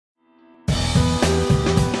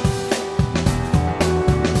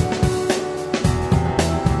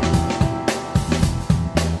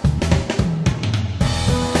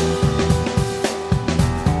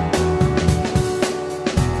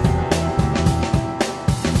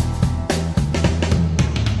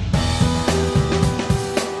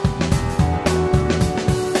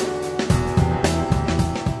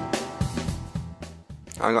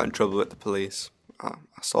I got in trouble with the police. I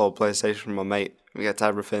stole a PlayStation from my mate. We get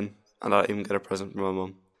everything, and I don't even get a present from my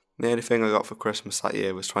mum. The only thing I got for Christmas that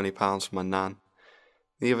year was £20 from my nan.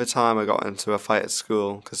 The other time I got into a fight at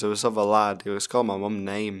school because there was other lad who was calling my mum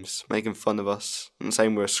names, making fun of us, and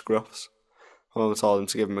saying we were scruffs. My mum told him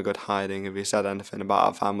to give him a good hiding if he said anything about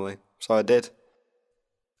our family, so I did.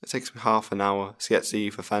 It takes me half an hour to get to the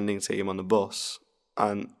youth offending team on the bus,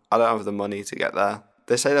 and I don't have the money to get there.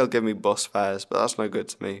 They say they'll give me bus fares, but that's no good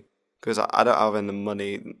to me, because I don't have any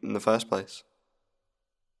money in the first place.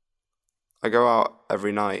 I go out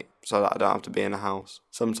every night so that I don't have to be in a house.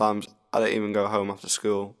 Sometimes I don't even go home after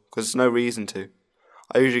school, because there's no reason to.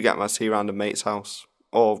 I usually get my tea round a mate's house,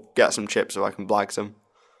 or get some chips if I can blag them,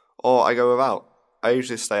 or I go without. I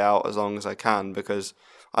usually stay out as long as I can, because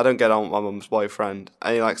I don't get on with my mum's boyfriend,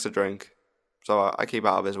 and he likes to drink, so I keep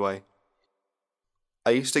out of his way. I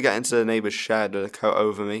used to get into the neighbour's shed with a coat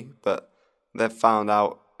over me, but they found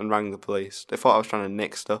out and rang the police. They thought I was trying to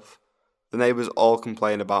nick stuff. The neighbours all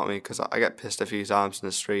complain about me because I get pissed a few times in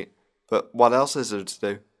the street. But what else is there to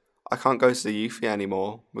do? I can't go to the Eufy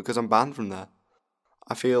anymore because I'm banned from there.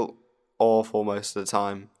 I feel awful most of the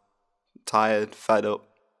time. Tired, fed up,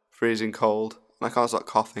 freezing cold, and I can't stop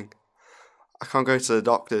coughing. I can't go to the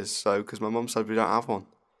doctors, because my mum said we don't have one.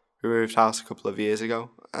 We moved house a couple of years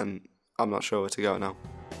ago, and I'm not sure where to go now.